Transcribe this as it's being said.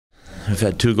We've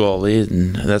had 2-goal lead,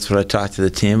 and that's what I talked to the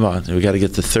team about. We got to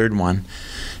get the third one,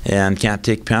 and can't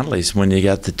take penalties when you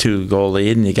got the 2-goal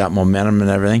lead and you got momentum and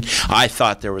everything. I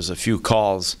thought there was a few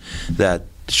calls that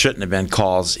shouldn't have been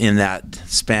calls in that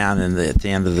span at the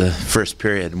end of the first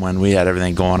period when we had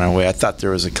everything going our way. I thought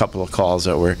there was a couple of calls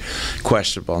that were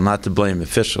questionable. Not to blame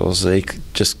officials, they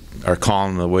just are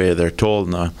calling the way they're told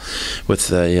with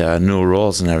the new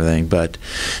rules and everything. But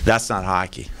that's not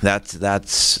hockey.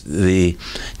 That's the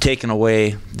taking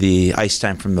away the ice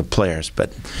time from the players.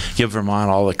 But give Vermont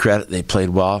all the credit. They played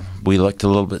well. We looked a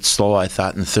little bit slow, I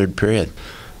thought, in the third period.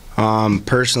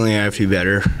 Personally, I have to be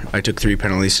better. I took 3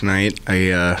 penalties tonight.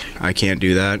 I can't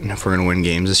do that if we're going to win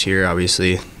games this year,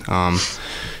 obviously.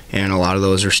 And a lot of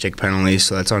those are stick penalties,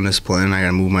 so that's undisciplined. I got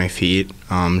to move my feet.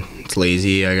 It's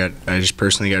lazy. I just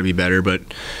personally got to be better. But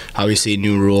obviously,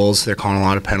 new rules. They're calling a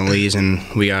lot of penalties, and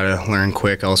we got to learn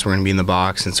quick. Else, we're going to be in the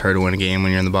box. It's hard to win a game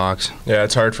when you're in the box. Yeah,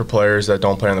 it's hard for players that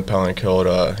don't play on the penalty kill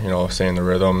to stay in the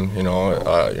rhythm. You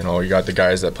got the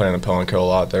guys that play on the penalty kill a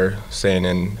lot. They're staying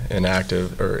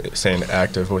inactive or staying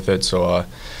active with it. So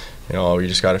we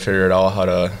just got to figure it out how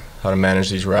to manage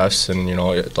these refs,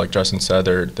 and like Justin said,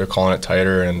 they're calling it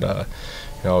tighter, and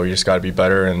we just got to be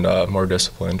better and more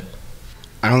disciplined.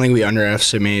 I don't think we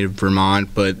underestimated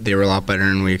Vermont, but they were a lot better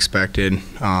than we expected. We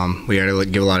got to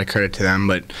give a lot of credit to them,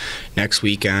 but next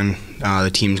weekend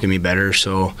the team's going to be better,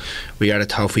 so we got a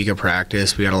tough week of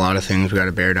practice. We got a lot of things we got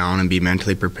to bear down and be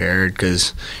mentally prepared,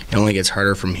 because it only gets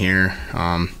harder from here.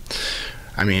 Our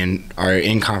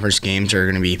in-conference games are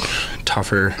going to be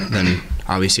tougher than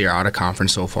obviously our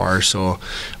out-of-conference so far, so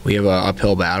we have an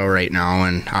uphill battle right now,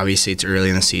 and obviously it's early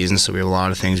in the season, so we have a lot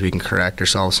of things we can correct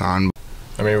ourselves on.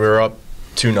 We were up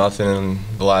 2-0 in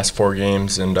the last 4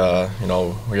 games, and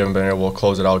we haven't been able to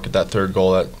close it out, get that third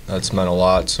goal. That's meant a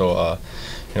lot. So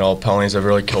penalties have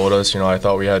really killed us. I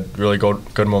thought we had really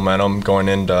good momentum going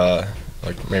into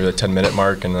maybe the 10-minute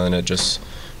mark, and then it just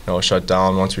shut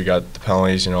down once we got the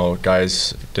penalties.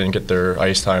 Guys didn't get their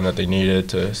ice time that they needed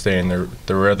to stay in their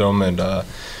rhythm, and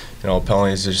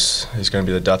penalties is going to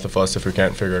be the death of us if we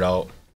can't figure it out.